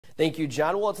Thank you,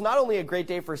 John. Well, it's not only a great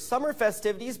day for summer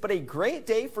festivities, but a great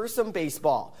day for some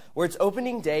baseball, where it's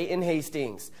opening day in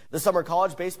Hastings. The summer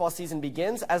college baseball season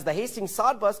begins as the Hastings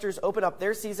Sodbusters open up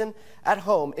their season at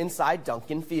home inside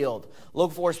Duncan Field.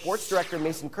 Local 4 Sports Director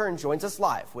Mason Kern joins us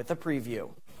live with a preview.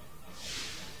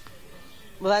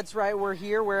 Well, that's right. We're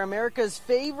here where America's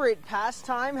favorite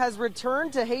pastime has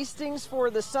returned to Hastings for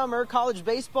the summer. College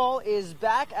baseball is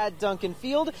back at Duncan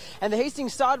Field, and the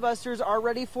Hastings Sodbusters are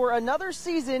ready for another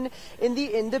season in the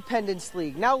Independence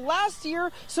League. Now, last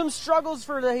year, some struggles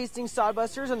for the Hastings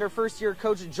Sodbusters under first-year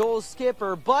coach Joel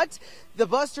Skipper, but the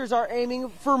Busters are aiming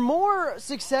for more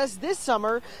success this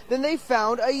summer than they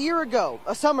found a year ago.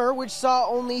 A summer which saw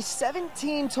only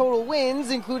 17 total wins,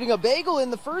 including a bagel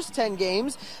in the first 10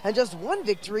 games and just one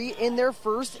victory in their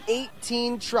first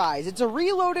 18 tries. It's a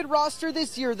reloaded roster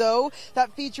this year, though,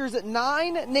 that features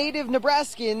 9 native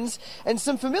Nebraskans and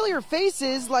some familiar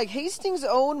faces like Hastings'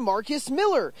 own Marcus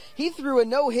Miller. He threw a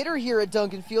no-hitter here at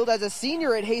Duncan Field as a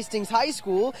senior at Hastings High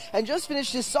School and just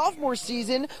finished his sophomore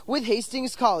season with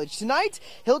Hastings College. Tonight,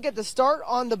 he'll get the start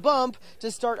on the bump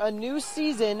to start a new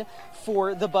season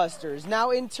for the Busters. Now,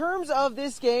 in terms of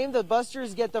this game, the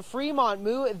Busters get the Fremont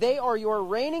Moo. They are your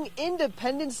reigning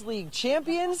Independence League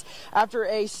champions. After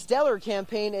a stellar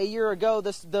campaign a year ago,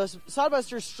 the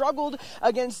Sodbusters struggled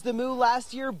against the Moo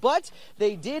last year, but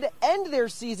they did end their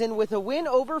season with a win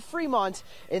over Fremont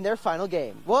in their final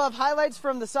game. We'll have highlights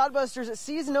from the Sodbusters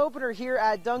season opener here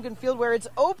at Duncan Field, where it's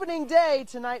opening day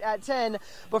tonight at 10.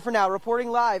 But for now, reporting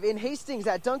live in Hastings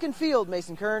at Duncan Field,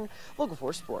 Mason Kern, Local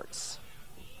 4 Sports.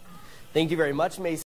 Thank you very much, Mason.